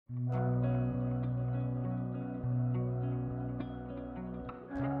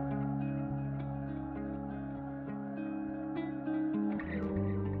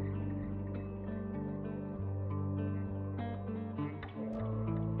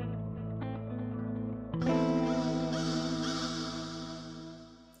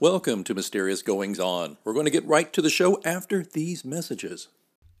Welcome to Mysterious Goings On. We're going to get right to the show after these messages.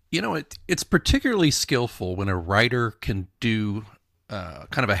 You know, it's particularly skillful when a writer can do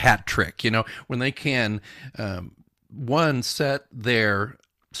kind of a hat trick, when they can, one, set their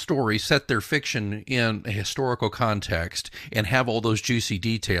story, set their fiction in a historical context and have all those juicy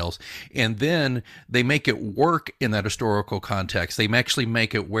details. And then they make it work in that historical context. They actually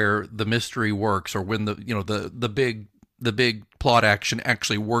make it where the mystery works, or when the big plot action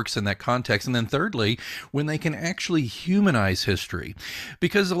actually works in that context. And then thirdly, when they can actually humanize history.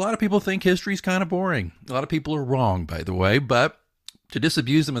 Because a lot of people think history is kind of boring. A lot of people are wrong, by the way, but to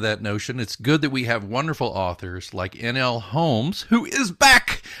disabuse them of that notion, it's good that we have wonderful authors like NL Holmes, who is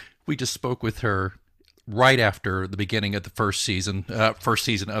back. We just spoke with her right after the beginning of the first season of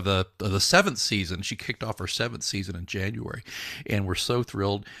the seventh season. She kicked off her seventh season in January, and we're so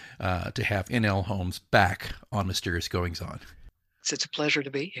thrilled to have NL Holmes back on Mysterious Goings On. It's a pleasure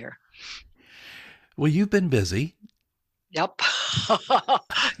to be here. Well, you've been busy. Yep.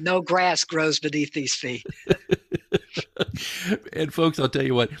 No grass grows beneath these feet. And folks, I'll tell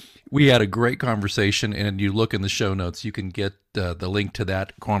you what, we had a great conversation, and you look in the show notes, you can get the link to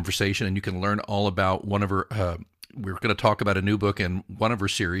that conversation, and you can learn all about one of her, we're going to talk about a new book in one of her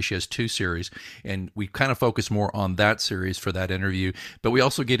series. She has two series, and we kind of focus more on that series for that interview, but we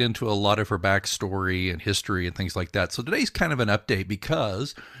also get into a lot of her backstory and history and things like that. So today's kind of an update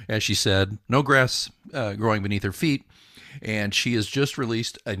because, as she said, no grass growing beneath her feet. And she has just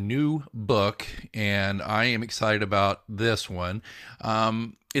released a new book, and I am excited about this one.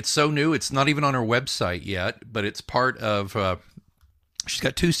 It's so new, it's not even on her website yet, but it's part of, she's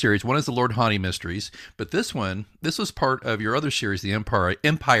got two series. One is the Lord Haunty Mysteries, but this was part of your other series, the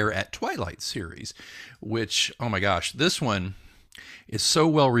Empire at Twilight series, which, oh my gosh, this one is so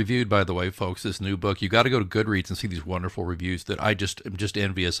well reviewed, by the way, folks, this new book. You got to go to Goodreads and see these wonderful reviews that I am just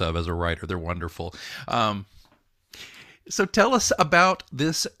envious of as a writer. They're wonderful. So tell us about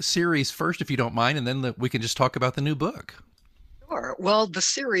this series first, if you don't mind, and then we can just talk about the new book. Sure. Well, the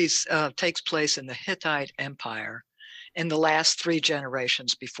series takes place in the Hittite Empire in the last three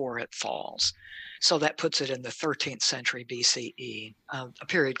generations before it falls. So that puts it in the 13th century BCE, a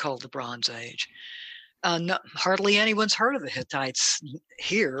period called the Bronze Age. Hardly anyone's heard of the Hittites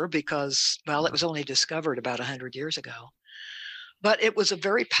here because, well, it was only discovered about 100 years ago. But it was a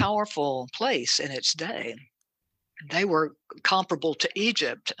very powerful place in its day. They were comparable to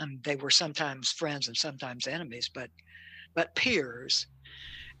Egypt, and they were sometimes friends and sometimes enemies, but peers.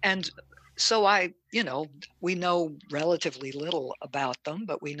 And so we know relatively little about them,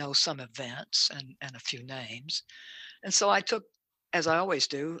 but we know some events and a few names. And so I took, as I always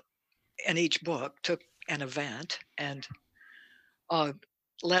do, in each book, took an event and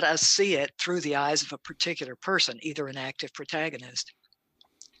let us see it through the eyes of a particular person, either an active protagonist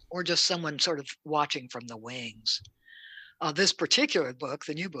or just someone sort of watching from the wings. This particular book,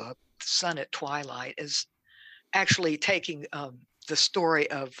 the new book, Sun at Twilight, is actually taking the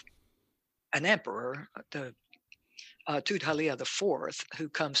story of an emperor, the Tudhaliya IV, who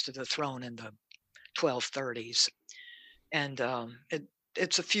comes to the throne in the 1230s. And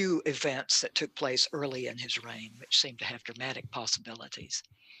it's a few events that took place early in his reign, which seem to have dramatic possibilities.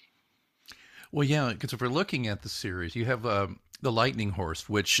 Well, yeah, because if we're looking at the series, you have the Lightning Horse,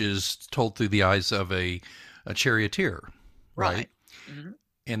 which is told through the eyes of a charioteer, right? Mm-hmm.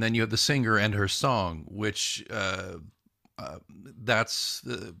 And then you have the singer and her song, which that's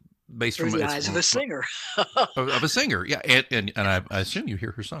based through from the eyes of a singer. Of a singer, yeah, and I assume you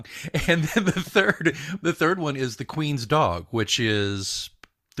hear her song. And then the third one is the Queen's Dog, which is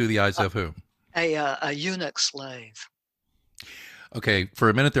through the eyes of whom? A eunuch slave. Okay, for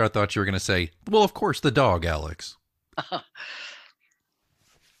a minute there, I thought you were going to say, well, of course, the dog, Alex.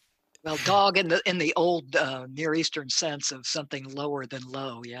 Well, dog in the old Near Eastern sense of something lower than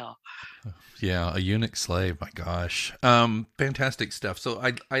low, yeah. Yeah, a eunuch slave. My gosh, fantastic stuff. So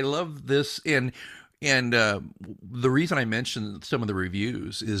I love this, and the reason I mentioned some of the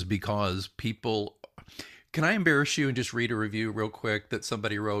reviews is because people. Can I embarrass you and just read a review real quick that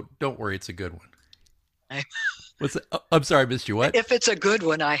somebody wrote? Don't worry, it's a good one. What's that? Oh, I'm sorry, I missed you. What? If it's a good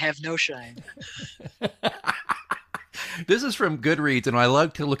one, I have no shame. This is from Goodreads, and I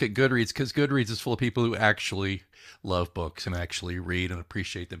love to look at Goodreads because Goodreads is full of people who actually love books and actually read and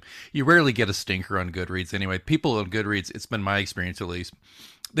appreciate them. You rarely get a stinker on Goodreads anyway. People on Goodreads, it's been my experience at least,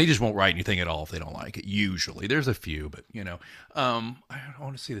 they just won't write anything at all if they don't like it. Usually, there's a few, but I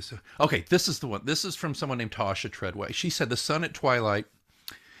want to see this. Okay, this is the one. This is from someone named Tasha Treadway. She said, "The Sun at Twilight"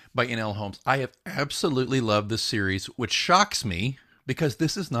 by NL Holmes. I have absolutely loved this series, which shocks me because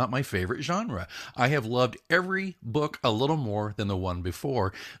this is not my favorite genre. I have loved every book a little more than the one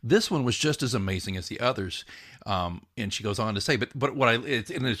before. This one was just as amazing as the others. And she goes on to say, but what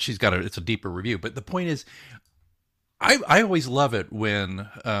she's got it's a deeper review. But the point is, I always love it when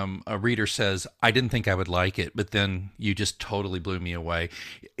a reader says, I didn't think I would like it, but then you just totally blew me away.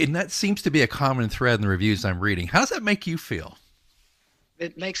 And that seems to be a common thread in the reviews I'm reading. How does that make you feel?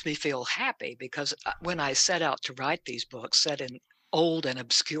 It makes me feel happy because when I set out to write these books set in old and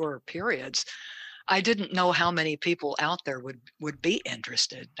obscure periods, I didn't know how many people out there would be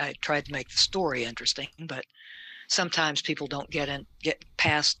interested. I tried to make the story interesting, but sometimes people don't get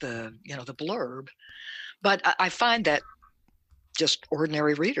past the blurb. But I find that just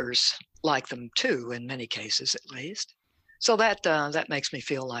ordinary readers like them too, in many cases at least. So that makes me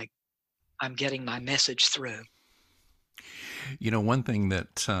feel like I'm getting my message through. One thing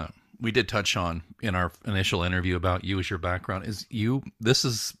that we did touch on in our initial interview about you as your background is this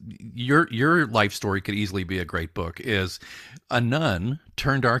is your life story could easily be a great book, is a nun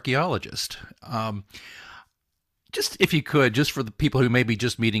turned archaeologist. Just if you could, just for the people who may be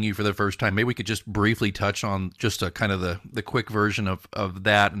just meeting you for the first time, maybe we could just briefly touch on just a kind of the quick version of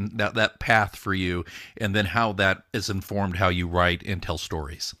that and that path for you, and then how that is informed how you write and tell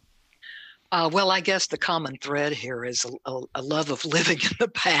stories. Well, I guess the common thread here is a love of living in the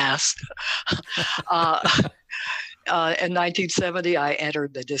past. In 1970, I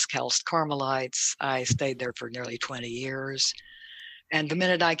entered the Discalced Carmelites. I stayed there for nearly 20 years. And the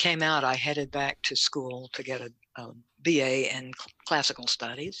minute I came out, I headed back to school to get a BA in classical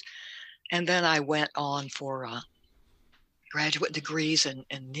studies. And then I went on for graduate degrees in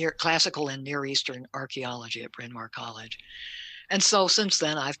classical and Near Eastern archaeology at Bryn Mawr College. And so since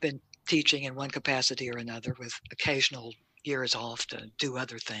then, I've been teaching in one capacity or another with occasional years off to do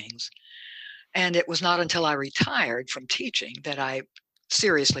other things. And it was not until I retired from teaching that I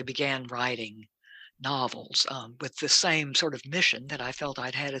seriously began writing novels with the same sort of mission that I felt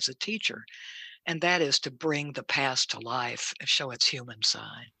I'd had as a teacher. And that is to bring the past to life and show its human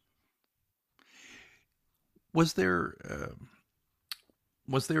side. Was there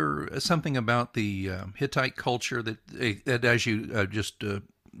something about the Hittite culture that as you just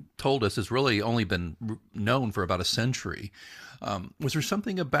told us, has really only been known for about a century? Was there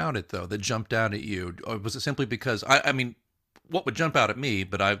something about it, though, that jumped out at you? Or was it simply because, I mean, what would jump out at me,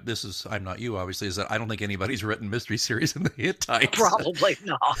 but I'm not you, obviously, is that I don't think anybody's written mystery series in the Hittites. Probably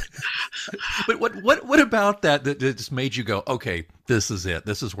not. But what about that just made you go, okay, this is it.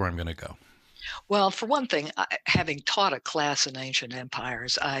 This is where I'm going to go? Well, for one thing, having taught a class in ancient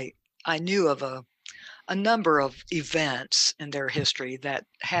empires, I knew of a number of events in their history that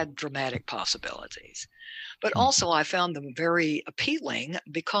had dramatic possibilities. But also I found them very appealing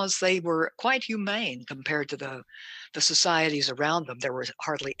because they were quite humane compared to the societies around them. There was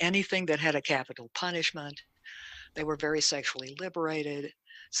hardly anything that had a capital punishment. They were very sexually liberated.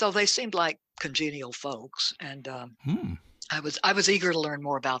 So they seemed like congenial folks. And I was eager to learn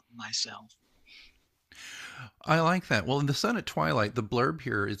more about them myself. I like that. Well, in The Sun at Twilight, the blurb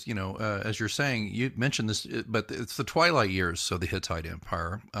here is, as you're saying, you mentioned this, but it's the twilight years, so the Hittite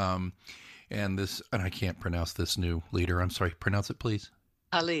Empire. And I can't pronounce this new leader. I'm sorry, pronounce it, please.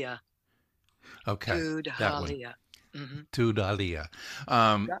 Halia. Okay. Tudhalia. Tudhalia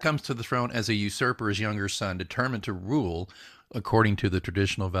comes to the throne as a usurper's younger son, determined to rule according to the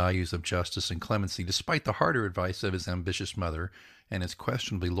traditional values of justice and clemency, despite the harder advice of his ambitious mother and his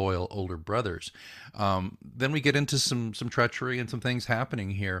questionably loyal older brothers. Then we get into some treachery and some things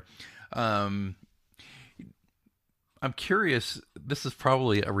happening here. I'm curious, this is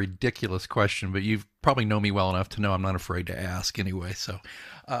probably a ridiculous question, but you've probably known me well enough to know I'm not afraid to ask anyway. So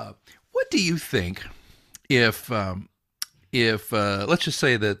what do you think if let's just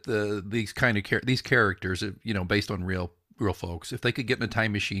say that these characters, based on real folks, if they could get in a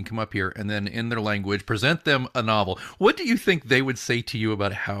time machine, come up here, and then in their language present them a novel, what do you think they would say to you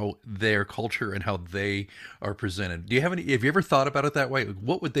about how their culture and how they are presented? Have you ever thought about it that way?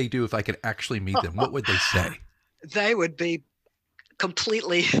 What would they do if I could actually meet them? What would they say? They would be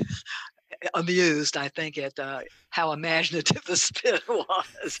completely amused, I think, at how imaginative the spin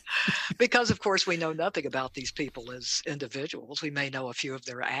was. Because, of course, we know nothing about these people as individuals. We may know a few of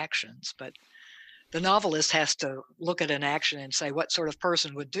their actions, but the novelist has to look at an action and say, what sort of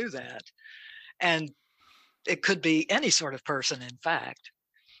person would do that? And it could be any sort of person, in fact.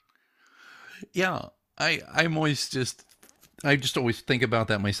 Yeah, I just always think about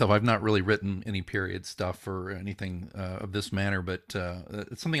that myself. I've not really written any period stuff or anything of this manner, but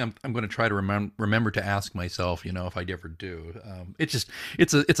it's something I'm going to try to remember to ask myself. If I ever do.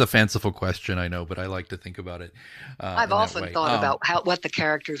 It's a fanciful question, I know, but I like to think about it I've in that often way. thought about what the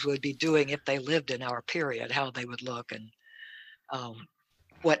characters would be doing if they lived in our period, how they would look, and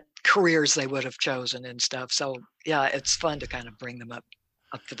what careers they would have chosen and stuff. So yeah, it's fun to kind of bring them up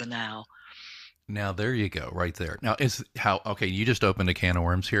to the now. Now there you go, right there. Now okay? You just opened a can of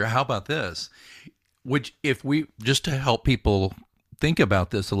worms here. How about this? Which, if we just to help people think about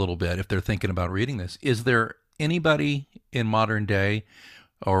this a little bit, if they're thinking about reading this, is there anybody in modern day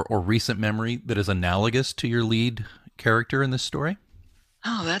or recent memory that is analogous to your lead character in this story?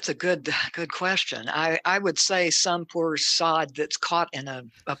 Oh, that's a good question. I would say some poor sod that's caught in a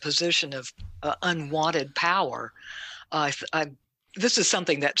position of unwanted power. This is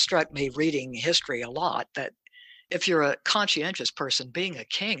something that struck me reading history a lot, that if you're a conscientious person, being a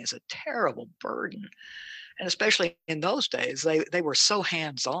king is a terrible burden. And especially in those days, they were so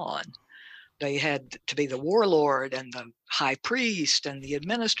hands-on. They had to be the warlord and the high priest and the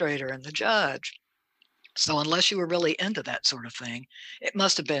administrator and the judge. So unless you were really into that sort of thing, it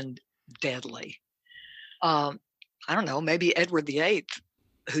must have been deadly. Um, I don't know, maybe Edward VIII,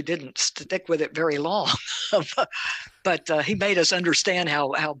 who didn't stick with it very long, but he made us understand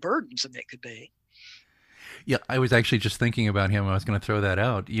how burdensome it could be. Yeah, I was actually just thinking about him. I was going to throw that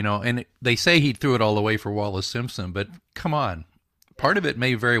out, and they say he threw it all away for Wallace Simpson, but come on. Part of it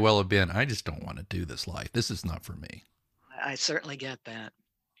may very well have been, I just don't want to do this life. This is not for me. I certainly get that.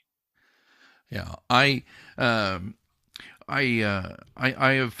 Yeah, I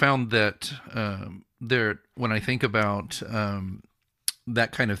have found that there when I think about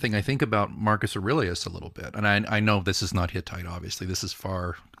that kind of thing, I think about Marcus Aurelius a little bit, and I know this is not Hittite. Obviously, this is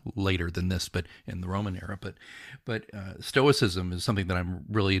far later than this, but in the Roman era. But Stoicism is something that I'm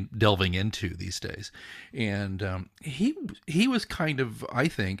really delving into these days, and he was kind of, I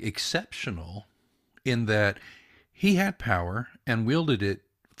think, exceptional in that he had power and wielded it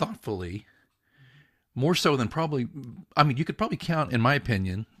thoughtfully, more so than probably, I mean, you could probably count, in my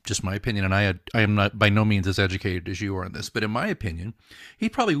opinion, just my opinion, and I am not by no means as educated as you are on this, but in my opinion, he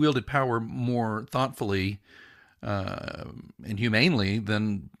probably wielded power more thoughtfully and humanely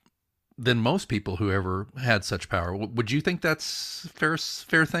than most people who ever had such power. Would you think that's fair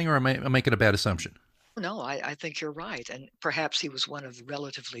thing, or am I making a bad assumption? No, I think you're right. And perhaps he was one of the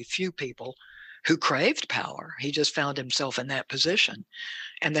relatively few people who craved power. He just found himself in that position.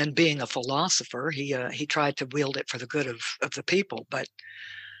 And then being a philosopher, he tried to wield it for the good of the people. But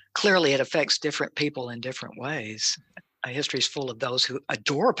clearly it affects different people in different ways. History is full of those who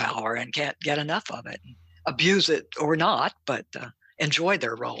adore power and can't get enough of it, abuse it or not, but enjoy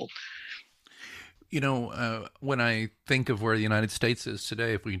their role. When I think of where the United States is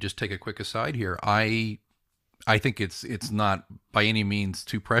today, if we can just take a quick aside here, I think it's not by any means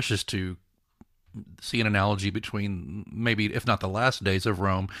too precious to see an analogy between maybe, if not the last days of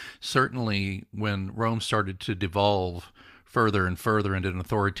Rome, certainly when Rome started to devolve further and further into an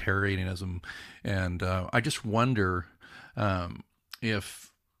authoritarianism. And I just wonder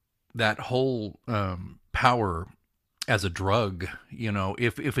if that whole power as a drug,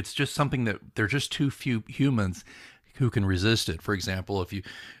 if it's just something that there are just too few humans who can resist it. For example, if you,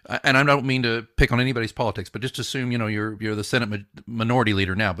 and I don't mean to pick on anybody's politics, but just assume, you're the Senate minority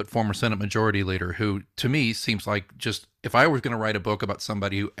leader now, but former Senate majority leader, who to me seems like, just, if I was going to write a book about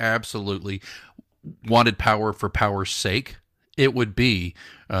somebody who absolutely wanted power for power's sake, it would be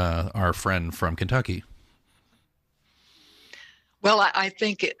our friend from Kentucky. Well, I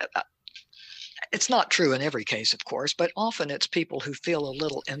think it's not true in every case, of course, but often it's people who feel a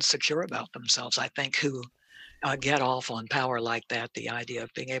little insecure about themselves, I think, who get off on power like that. The idea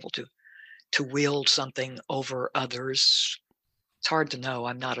of being able to wield something over others. It's hard to know.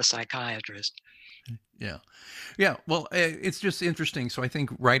 I'm not a psychiatrist. Yeah. Yeah. Well, it's just interesting. So I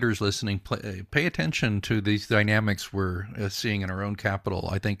think writers listening, pay attention to these dynamics we're seeing in our own capital.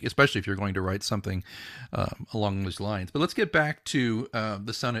 I think, especially if you're going to write something along those lines. But let's get back to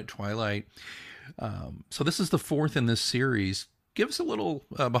The Sun at Twilight. So this is the fourth in this series. Give us a little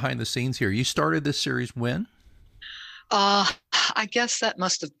behind the scenes here. You started this series when? I guess that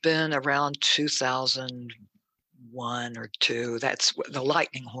must have been around 2001 or two. That's The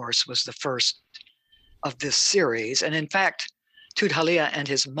Lightning Horse was the first of this series. And in fact, Tudhalia and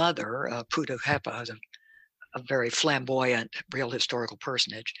his mother, Putuhepa, a very flamboyant, real historical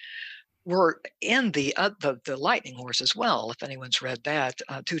personage, were in the Lightning Horse as well. If anyone's read that,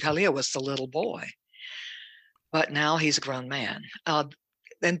 Tudhalia was the little boy, but now he's a grown man.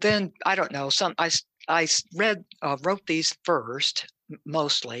 And then I don't know. I wrote these first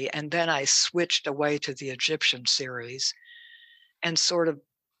mostly, and then I switched away to the Egyptian series, and sort of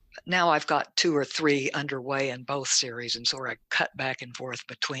now I've got 2 or 3 underway in both series, and sort of cut back and forth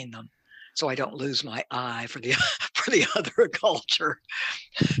between them, so I don't lose my eye for the for the other culture.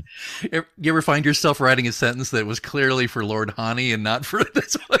 You ever find yourself writing a sentence that was clearly for Lord Hani and not for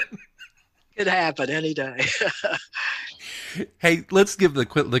this one? It happened any day. Hey, let's give the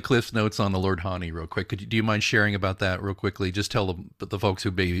Cliff's notes on the Lord Hani real quick. Do you mind sharing about that real quickly? Just tell the folks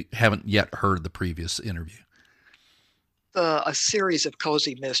who haven't yet heard the previous interview. A series of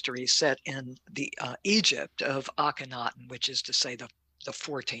cozy mysteries set in the Egypt of Akhenaten, which is to say the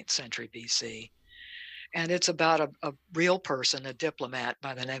 14th century BC. And it's about a real person, a diplomat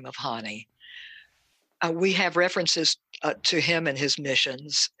by the name of Hani. We have references to him and his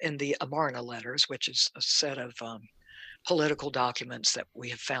missions in the Amarna letters, which is a set of political documents that we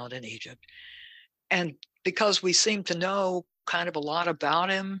have found in Egypt. And because we seem to know kind of a lot about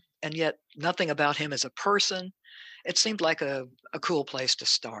him, and yet nothing about him as a person, it seemed like a cool place to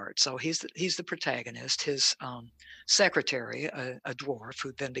start. So he's the protagonist. His secretary, a dwarf,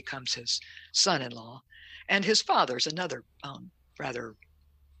 who then becomes his son-in-law, and his father's another rather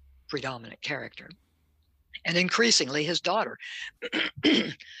predominant character, and increasingly his daughter,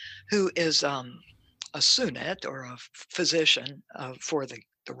 who is a sunnet or a physician for the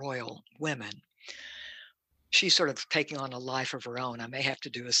royal women. She's sort of taking on a life of her own. I may have to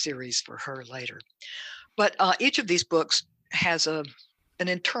do a series for her later. But each of these books has an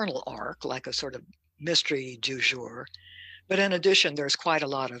internal arc, like a sort of mystery du jour. But in addition, there's quite a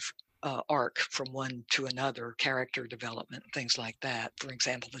lot of arc from one to another, character development, things like that. For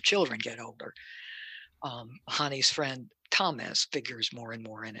example, the children get older. Hani's friend Thomas figures more and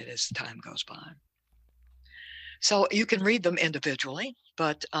more in it as time goes by. So you can read them individually,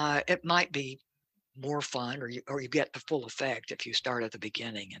 but it might be more fun, or you get the full effect if you start at the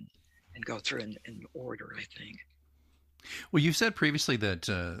beginning and go through in order, I think. Well, you've said previously that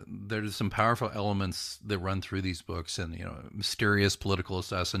there's some powerful elements that run through these books, and mysterious political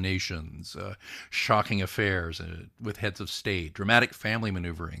assassinations, shocking affairs with heads of state, dramatic family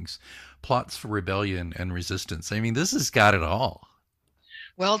maneuverings, plots for rebellion and resistance. I mean, this has got it all.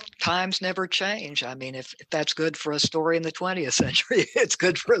 Well, times never change. I mean, if that's good for a story in the 20th century, it's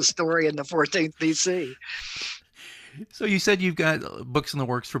good for a story in the 14th BC. So you said you've got books in the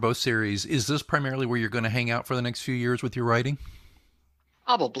works for both series. Is this primarily where you're going to hang out for the next few years with your writing?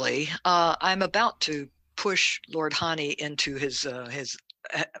 Probably. I'm about to push Lord Hani into his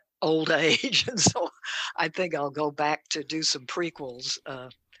old age, and so I think I'll go back to do some prequels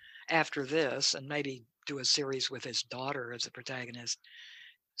after this, and maybe do a series with his daughter as the protagonist,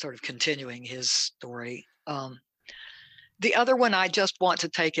 sort of continuing his story. The other one, I just want to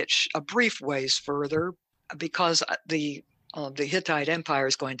take it a brief ways further, because the Hittite Empire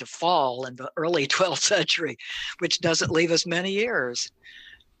is going to fall in the early 12th century, which doesn't leave us many years.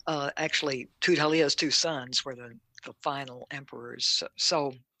 Actually, Tudhalia's 2 sons were the final emperors.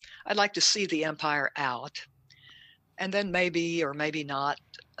 So I'd like to see the empire out, and then maybe or maybe not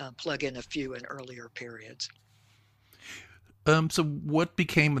plug in a few in earlier periods. So what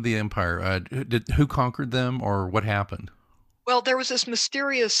became of the empire? Who conquered them, or what happened? Well, there was this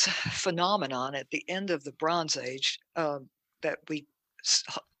mysterious phenomenon at the end of the Bronze Age that we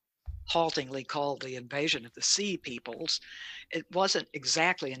haltingly called the invasion of the Sea Peoples. It wasn't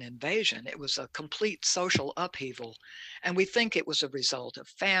exactly an invasion. It was a complete social upheaval. And we think it was a result of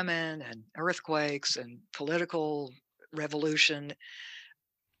famine and earthquakes and political revolution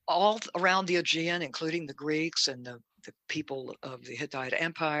all around the Aegean, including the Greeks and the people of the Hittite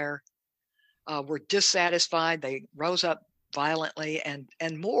Empire. Were dissatisfied. They rose up violently, and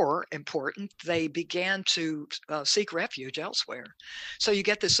more important, they began to seek refuge elsewhere. So you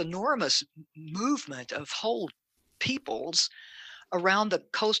get this enormous movement of whole peoples around the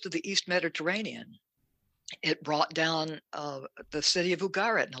coast of the East Mediterranean. It brought down the city of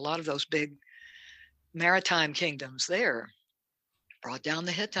Ugarit and a lot of those big maritime kingdoms there. Brought down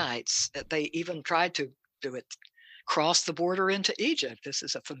the Hittites. They even tried to do it, cross the border into Egypt. This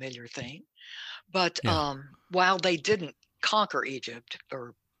is a familiar thing. But while they didn't conquer Egypt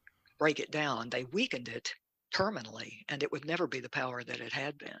or break it down, they weakened it terminally, and it would never be the power that it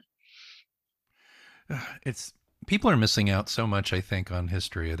had been. It's people are missing out so much, I think, on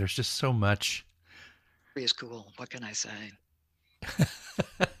history. There's just so much. History is cool. What can I say?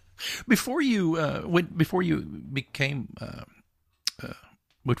 Before you became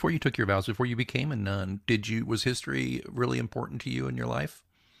Before you took your vows, before you became a nun, was history really important to you in your life?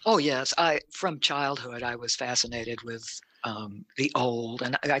 Oh yes, I from childhood I was fascinated with the old,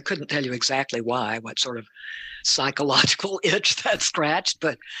 and I couldn't tell you exactly why, what sort of psychological itch that scratched,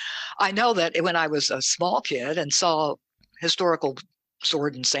 but I know that when I was a small kid and saw historical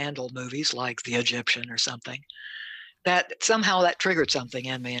sword and sandal movies like The Egyptian or something, that somehow that triggered something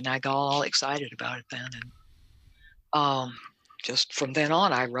in me, and I got all excited about it then. And um, just from then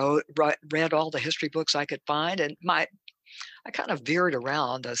on, I read all the history books I could find, and I kind of veered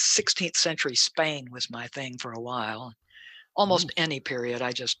around. 16th century Spain was my thing for a while. Ooh. Almost any period,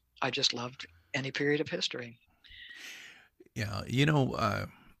 I just loved any period of history. Yeah,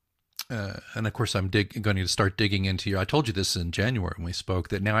 and of course, going to start digging into you. I told you this in January when we spoke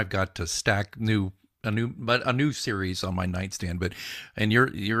that now I've got to stack a new series on my nightstand. And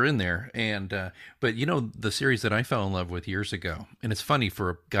you're in there, and but the series that I fell in love with years ago, and it's funny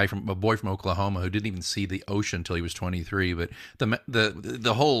for a boy from Oklahoma who didn't even see the ocean until he was 23. But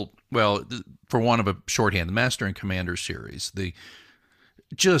the whole, well, for want of a shorthand, the Master and Commander series, the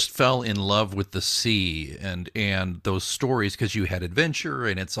just fell in love with the sea and those stories because you had adventure,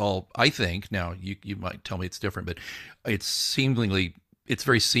 and it's all, I think, now you might tell me it's different, but it's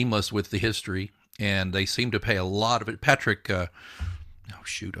very seamless with the history, and they seem to pay a lot of it. Patrick, oh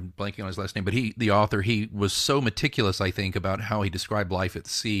shoot, I'm blanking on his last name, but the author, he was so meticulous, I think, about how he described life at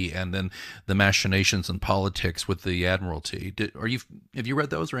sea, and then the machinations and politics with the Admiralty. Have you read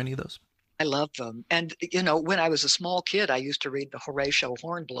those or any of those? I love them. And, when I was a small kid, I used to read the Horatio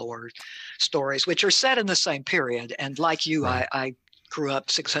Hornblower stories, which are set in the same period. And like you, Right. I grew up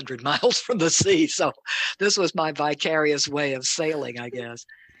 600 miles from the sea. So this was my vicarious way of sailing, I guess.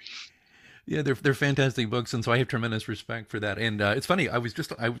 Yeah, they're fantastic books, and so I have tremendous respect for that. And it's funny, I was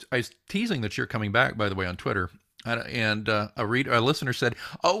teasing that you're coming back, by the way, on Twitter, and a listener said,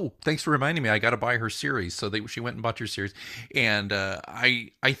 "Oh, thanks for reminding me. I got to buy her series." So she went and bought your series, and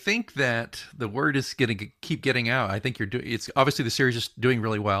I think that the word is going to keep getting out. I think you're doing. It's obviously the series is doing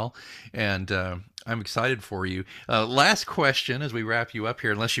really well, and I'm excited for you. Last question as we wrap you up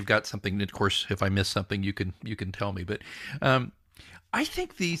here, unless you've got something. Of course, if I miss something, you can tell me, but. I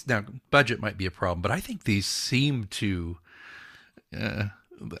think these, now budget might be a problem, but I think these seem to. Uh,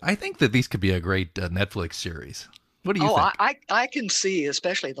 I think that these could be a great Netflix series. What do you Oh, think? I can see,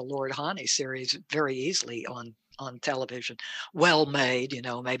 especially the Lord Honey series, very easily on television. Well made,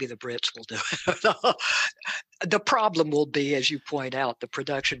 maybe the Brits will do it. The problem will be, as you point out, the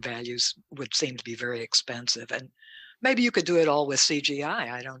production values would seem to be very expensive. And maybe you could do it all with CGI.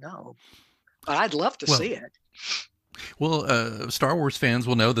 I don't know. But I'd love to Well, see it. Star Wars fans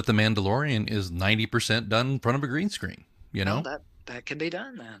will know that The Mandalorian is 90% done in front of a green screen. Well, that can be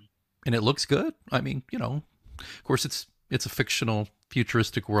done then. And it looks good. I mean, of course, it's a fictional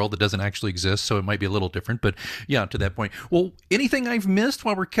futuristic world that doesn't actually exist, so it might be a little different. But yeah, to that point. Well, anything I've missed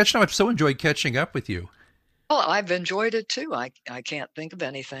while we're catching up? I've so enjoyed catching up with you. Well, I've enjoyed it too. I can't think of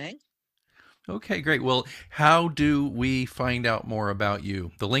anything. Okay, great. Well, how do we find out more about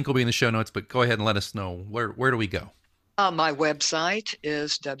you? The link will be in the show notes, but go ahead and let us know. Where do we go? My website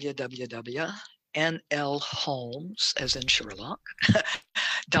is www.nlholmes, as in Sherlock,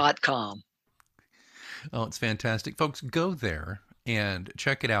 .com. Oh, it's fantastic. Folks, go there and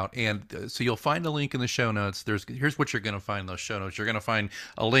check it out. And so you'll find a link in the show notes. Here's what you're going to find in those show notes. You're going to find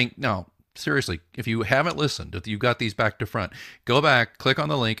a link. Now, seriously, if you haven't listened, if you've got these back to front, go back, click on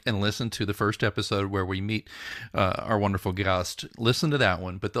the link, and listen to the first episode where we meet our wonderful guest. Listen to that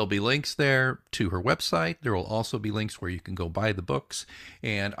one. But there'll be links there to her website. There will also be links where you can go buy the books.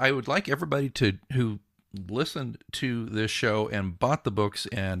 And I would like everybody who listened to this show and bought the books,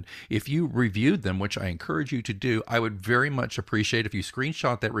 and if you reviewed them, which I encourage you to do, I would very much appreciate if you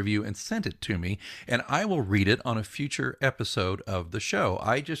screenshot that review and sent it to me, and I will read it on a future episode of the show.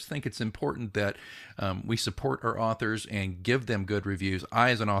 I just think it's important that we support our authors and give them good reviews.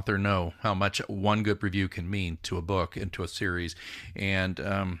 I, as an author, know how much one good review can mean to a book and to a series. And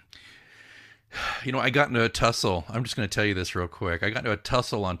I got into a tussle. I'm just going to tell you this real quick. I got into a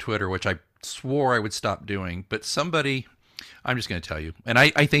tussle on Twitter, which I swore I would stop doing, but somebody, I'm just going to tell you, and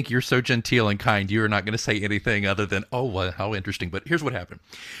I think you're so genteel and kind, you're not going to say anything other than, oh, well, how interesting. But here's what happened.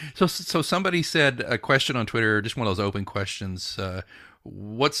 So somebody said a question on Twitter, just one of those open questions,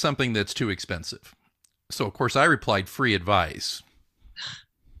 what's something that's too expensive? So, of course, I replied, free advice.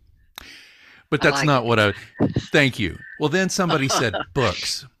 But that's not what thank you. Well, then somebody said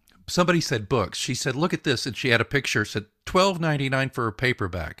books. Somebody said books. She said, look at this. And she had a picture, said $12.99 for a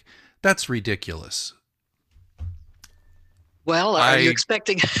paperback. That's ridiculous. Well, are you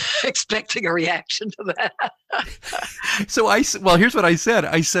expecting expecting a reaction to that? So well, here's what I said.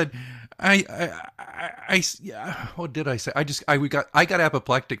 I said, yeah, what did I say? I got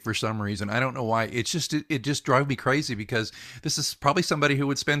apoplectic for some reason. I don't know why. It just drives me crazy because this is probably somebody who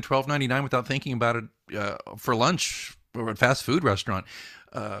would spend $12.99 without thinking about it for lunch or a fast food restaurant.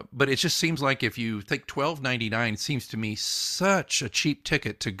 But it just seems like if you think $12.99 seems to me such a cheap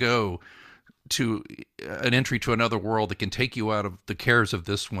ticket to go to an entry to another world that can take you out of the cares of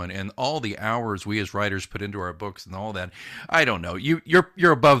this one and all the hours we as writers put into our books and all that. I don't know.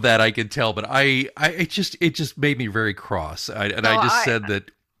 You're above that, I can tell, but it just made me very cross. I said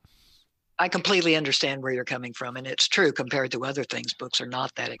that I completely understand where you're coming from, and it's true compared to other things. Books are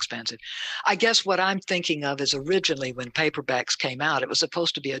not that expensive. I guess what I'm thinking of is originally when paperbacks came out, it was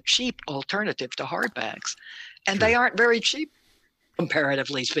supposed to be a cheap alternative to hardbacks, and True. They aren't very cheap,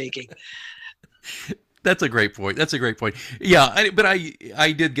 comparatively speaking. That's a great point. Yeah, but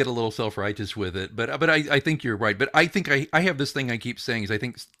I did get a little self-righteous with it, but I think you're right. But I think I have this thing I keep saying is I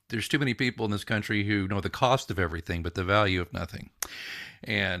think there's too many people in this country who know the cost of everything but the value of nothing.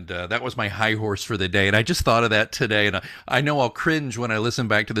 And that was my high horse for the day. And I just thought of that today. And I know I'll cringe when I listen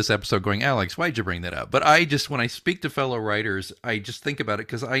back to this episode going, Alex, why'd you bring that up? But when I speak to fellow writers, I just think about it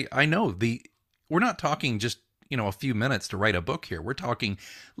because I know we're not talking just a few minutes to write a book here. We're talking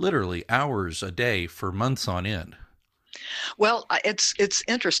literally hours a day for months on end. Well, it's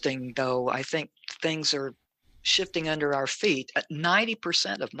interesting, though. I think things are shifting under our feet.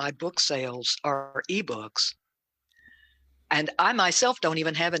 90% of my book sales are ebooks. And I myself don't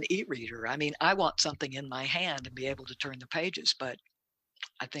even have an e-reader. I mean, I want something in my hand and be able to turn the pages, but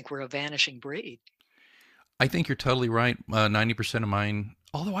I think we're a vanishing breed. I think you're totally right. 90% of mine,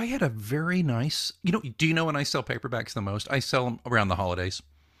 although I had a very nice, do you know when I sell paperbacks the most? I sell them around the holidays.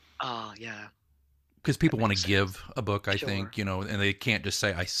 Oh, yeah. Because people want to give a book, I Sure. think, and they can't just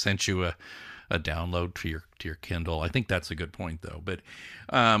say, I sent you a download to your Kindle. I think that's a good point, though. But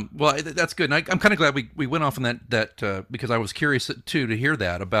well, that's good. And I'm kind of glad we went off on that because I was curious too to hear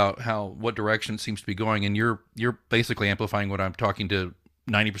that about what direction it seems to be going. And you're basically amplifying what I'm talking to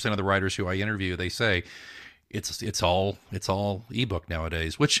 90% of the writers who I interview. They say it's all ebook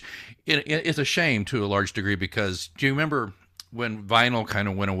nowadays, which is a shame to a large degree because do you remember when vinyl kind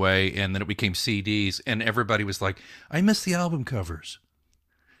of went away and then it became CDs and everybody was like, I miss the album covers.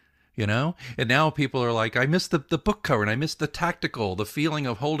 And now people are like, I miss the book cover and I miss the feeling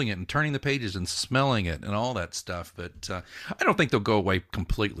of holding it and turning the pages and smelling it and all that stuff. But I don't think they'll go away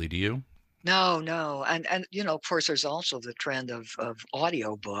completely. Do you? No. And of course, there's also the trend of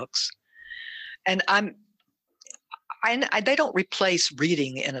audio books. And they don't replace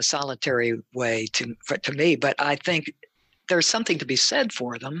reading in a solitary way to me, but I think there's something to be said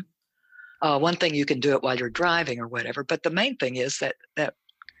for them. One thing, you can do it while you're driving or whatever, but the main thing is that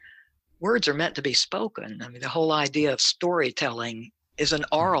words are meant to be spoken. I mean, the whole idea of storytelling is an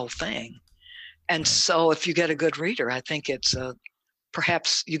oral thing. And so if you get a good reader, I think it's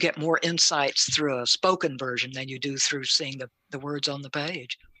perhaps you get more insights through a spoken version than you do through seeing the words on the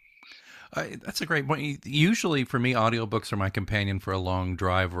page. That's a great point. Usually for me, audiobooks are my companion for a long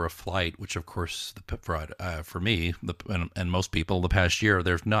drive or a flight, which of course, for me and most people the past year,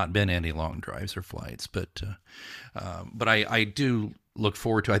 there's not been any long drives or flights. But I do look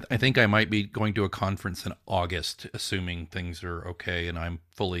forward to, I think I might be going to a conference in August, assuming things are okay and I'm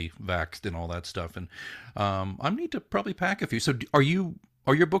fully vaxxed and all that stuff. And I need to probably pack a few. So are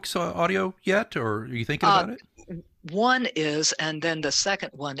your books audio yet, or are you thinking about it? One is, and then the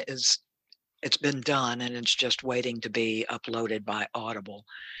second one is, it's been done and it's just waiting to be uploaded by Audible.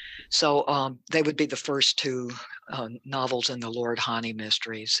 So they would be the first two novels in the Lord Honey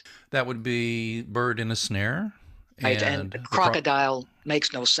mysteries. That would be Bird in a Snare. And Crocodile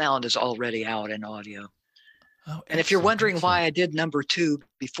Makes No Sound is already out in audio. Oh, and if you're wondering why I did number 2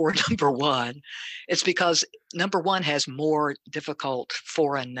 before number 1, it's because number 1 has more difficult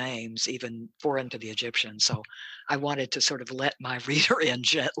foreign names, even foreign to the Egyptians. So I wanted to sort of let my reader in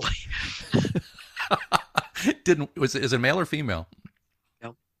gently. Is it male or female?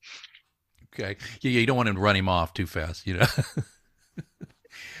 No. Okay. Yeah, you don't want to run him off too fast,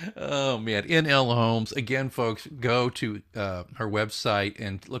 Oh man, NL Holmes. Again, folks, go to her website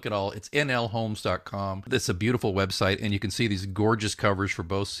and look at it's nlholmes.com. It's a beautiful website, and you can see these gorgeous covers for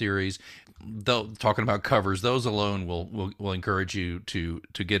both series. Though, talking about covers, those alone will encourage you to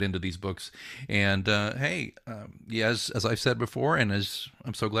get into these books. And hey, as I've said before, and as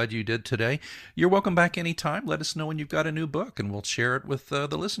I'm so glad you did today, you're welcome back anytime. Let us know when you've got a new book, and we'll share it with the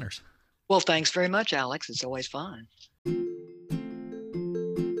listeners. Well, thanks very much, Alex. It's always fun.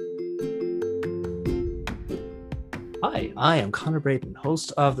 Hi, Hi, I am Connor Brayton,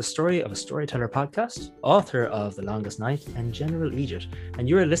 host of the Story of a Storyteller podcast, author of The Longest Night and General Egypt, and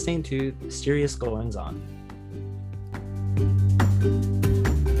you are listening to Mysterious Goings On.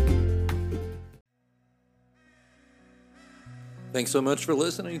 Thanks so much for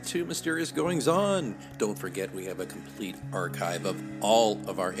listening to Mysterious Goings On. Don't forget we have a complete archive of all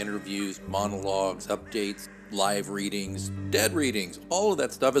of our interviews, monologues, updates, live readings, dead readings. All of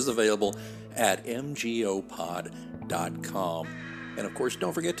that stuff is available at mgopod.com. And of course,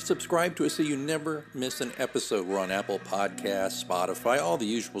 don't forget to subscribe to us so you never miss an episode. We're on Apple Podcasts, Spotify, all the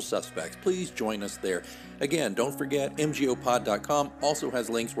usual suspects. Please join us there. Again, don't forget, mgopod.com also has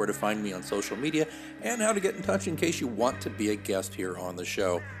links where to find me on social media and how to get in touch in case you want to be a guest here on the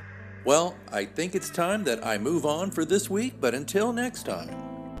show. Well, I think it's time that I move on for this week, but until next time,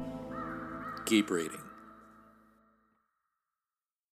 keep reading.